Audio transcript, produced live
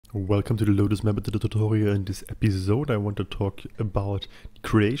Welcome to the LOTUS map editor tutorial. In this episode I want to talk about the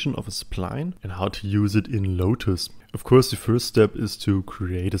creation of a spline and how to use it in LOTUS. Of course, the first step is to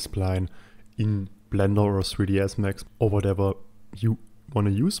create a spline in Blender or 3ds Max or whatever you want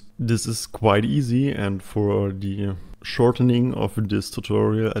to use. This is quite easy, and for the shortening of this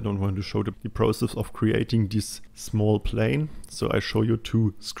tutorial I don't want to show the process of creating this small plane. So I show you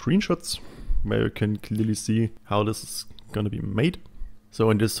two screenshots where you can clearly see how this is going to be made. So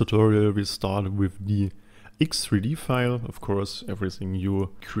in this tutorial we start with the X3D file. Of course, everything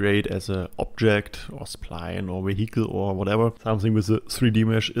you create as an object or spline or vehicle or whatever, something with a 3D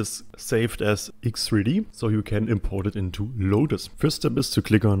mesh is saved as X3D, so you can import it into LOTUS. First step is to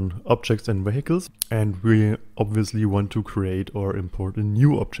click on Objects and Vehicles, and we obviously want to create or import a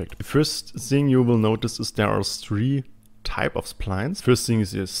new object. The first thing you will notice is there are three types of splines. First thing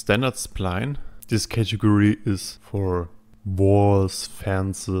is a standard spline. This category is for walls,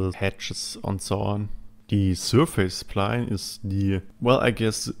 fences, hedges and so on. The surface spline is the, well, I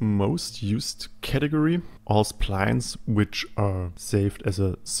guess most used category. All splines which are saved as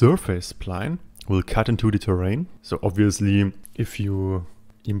a surface spline will cut into the terrain. So obviously if you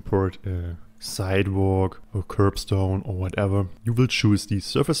import a sidewalk or curbstone or whatever, you will choose the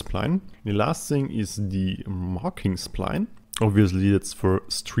surface spline. The last thing is the marking spline. Obviously it's for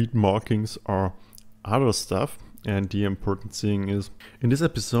street markings or other stuff. And the important thing is, in this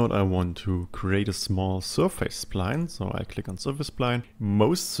episode I want to create a small surface spline. So I click on surface spline.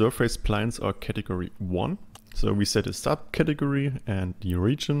 Most surface splines are category 1. So we set a subcategory and the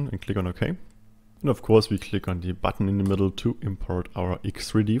region and click on OK. And of course we click on the button in the middle to import our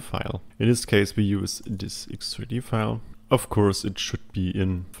X3D file. In this case we use this X3D file. Of course it should be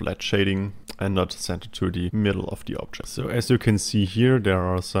in flat shading and not centered to the middle of the object. So as you can see here, there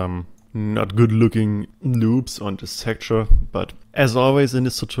are some not good looking loops on this texture, but as always in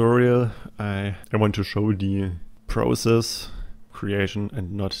this tutorial I want to show the process creation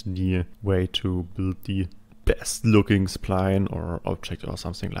and not the way to build the best looking spline or object or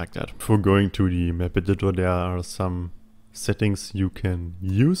something like that. For going to the map editor, there are some settings you can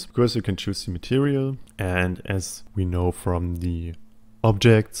use. Of course you can choose the material, and as we know from the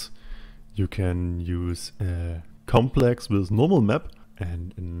objects, you can use a complex with normal map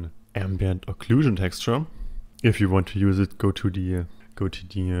and an ambient occlusion texture. If you want to use it, go to the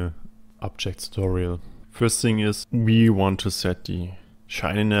object tutorial. First thing is we want to set the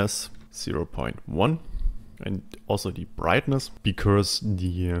shininess 0.1 and also the brightness, because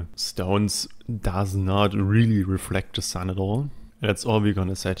the stones does not really reflect the sun at all. That's all we're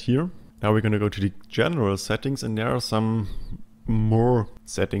gonna set here. Now we're gonna go to the general settings, and there are some more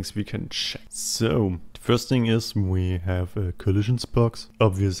settings we can check. So the first thing is we have a collisions box.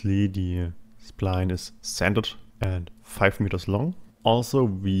 Obviously the spline is centered and 5 meters long. Also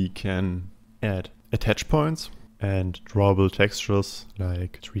we can add attach points and drawable textures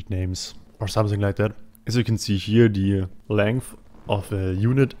like street names or something like that. As you can see here, the length of a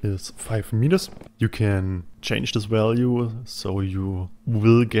unit is 5 meters. You can change this value so you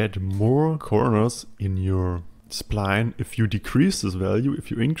will get more corners in your spline if you decrease this value. If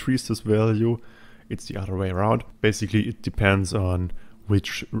you increase this value, it's the other way around. Basically it depends on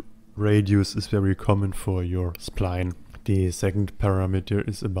which radius is very common for your spline. The second parameter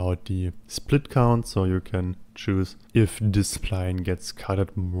is about the split count, so you can choose if this spline gets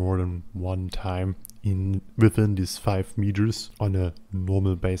cut more than one time within these 5 meters on a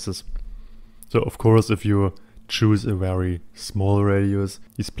normal basis. So of course if you choose a very small radius,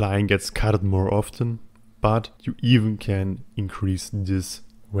 the spline gets cut more often, but you even can increase this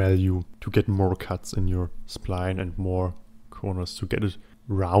value to get more cuts in your spline and more corners to get it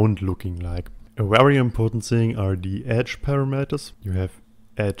round looking like. A very important thing are the edge parameters. You have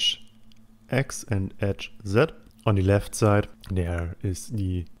edge X and edge Z. On the left side there is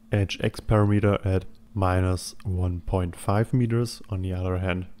the edge X parameter at minus 1.5 meters. On the other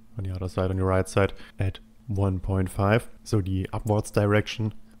hand, on the other side, on the right side, at 1.5. So the upwards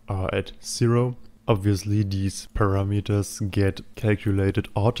direction are at 0. Obviously these parameters get calculated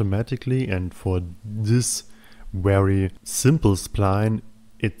automatically, and for this very simple spline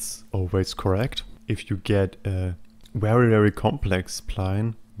it's always correct. If you get a very complex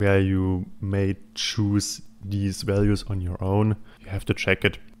spline where you may choose these values on your own, you have to check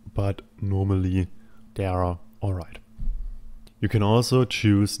it, but normally they are alright. You can also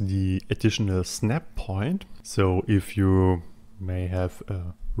choose the additional snap point. So if you may have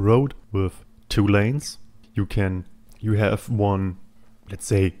a road with 2 lanes, you have one, let's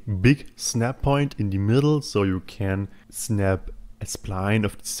say, big snap point in the middle, so you can snap a spline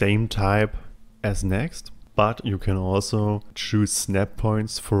of the same type as next. but you can also choose snap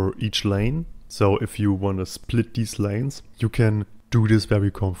points for each lane. So if you want to split these lanes, you can do this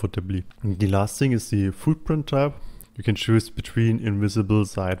very comfortably. And the last thing is the footprint type. You can choose between invisible,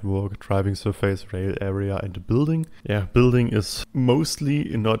 sidewalk, driving surface, rail area and a building. Yeah, building is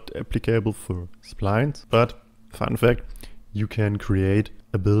mostly not applicable for splines, but fun fact, you can create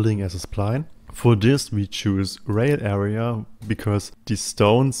a building as a spline. For this we choose rail area because the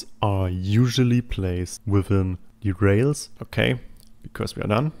stones are usually placed within the rails. Okay, because we are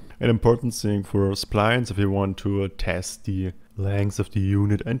done. An important thing for splines, if you want to test the length of the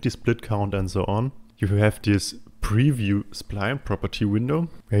unit and the split count and so on, you have this preview spline property window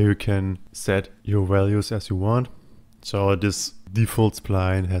where you can set your values as you want. So this default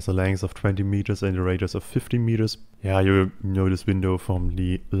spline has a length of 20 meters and a radius of 50 meters. Yeah, you know this window from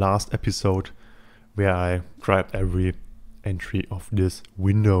the last episode where I described every entry of this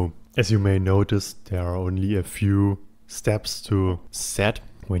window. As you may notice, there are only a few steps to set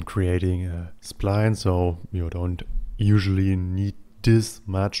when creating a spline, so you don't usually need this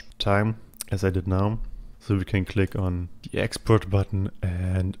much time as I did now. So we can click on the export button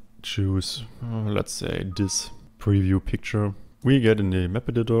and choose, let's say, this preview picture. We get in the map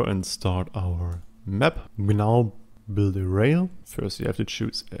editor and start our map. We now build a rail. First you have to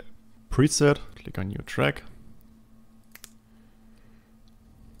choose a preset, click on new track.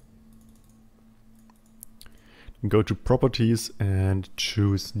 Go to properties and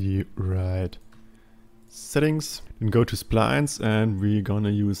choose the right settings. Then go to splines and we're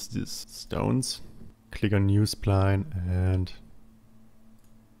gonna use these stones. Click on new spline and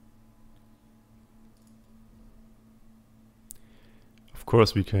of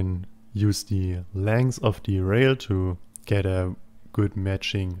course we can use the length of the rail to get a good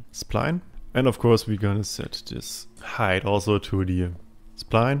matching spline. And of course we're gonna set this height also to the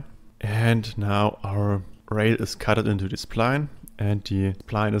spline. And now our rail is cut into the spline and the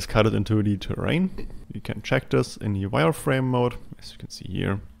spline is cut into the terrain. You can check this in the wireframe mode. As you can see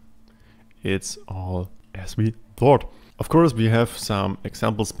here, it's all as we thought. Of course we have some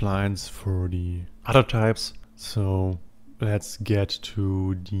example splines for the other types. So let's get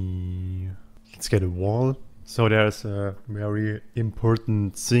a wall. So there's a very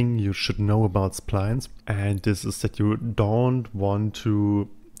important thing you should know about splines, and this is that you don't want to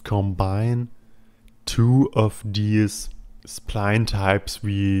combine two of these spline types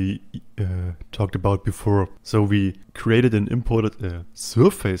we talked about before. So we created and imported a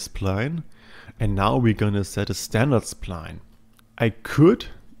surface spline, and now we're gonna set a standard spline. I could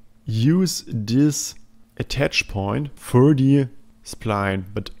use this attach point for the spline,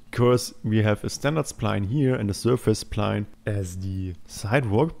 but because we have a standard spline here and a surface spline as the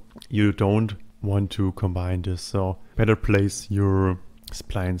sidewalk, you don't want to combine this. So better place your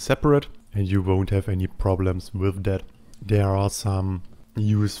spline separate and you won't have any problems with that. There are some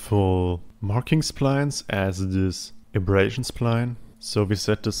useful marking splines as this abrasion spline. So we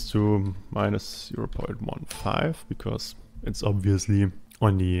set this to minus 0.15 because it's obviously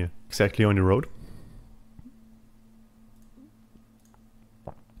exactly on the road.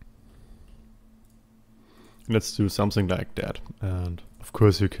 Let's do something like that. And of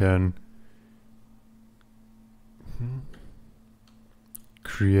course you can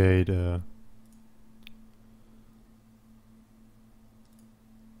create a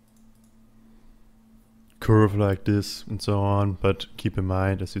curve like this and so on, but keep in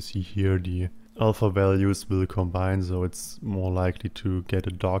mind, as you see here, the alpha values will combine, so it's more likely to get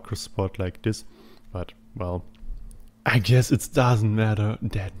a darker spot like this. But well, I guess it doesn't matter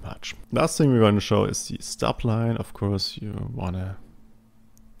that much. Last thing we're going to show is the stop line. Of course you want to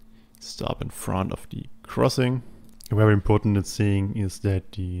stop in front of the crossing. A very important thing is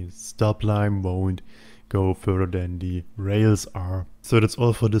that the stop line won't go further than the rails are. So that's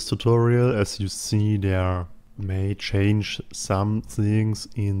all for this tutorial. As you see, there may change some things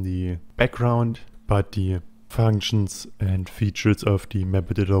in the background, but the functions and features of the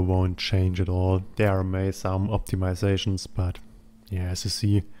map editor won't change at all. There may be some optimizations, but yeah, as you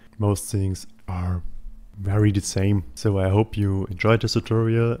see, most things are very the same. So I hope you enjoyed this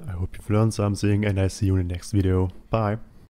tutorial, I hope you've learned something, and I see you in the next video. Bye!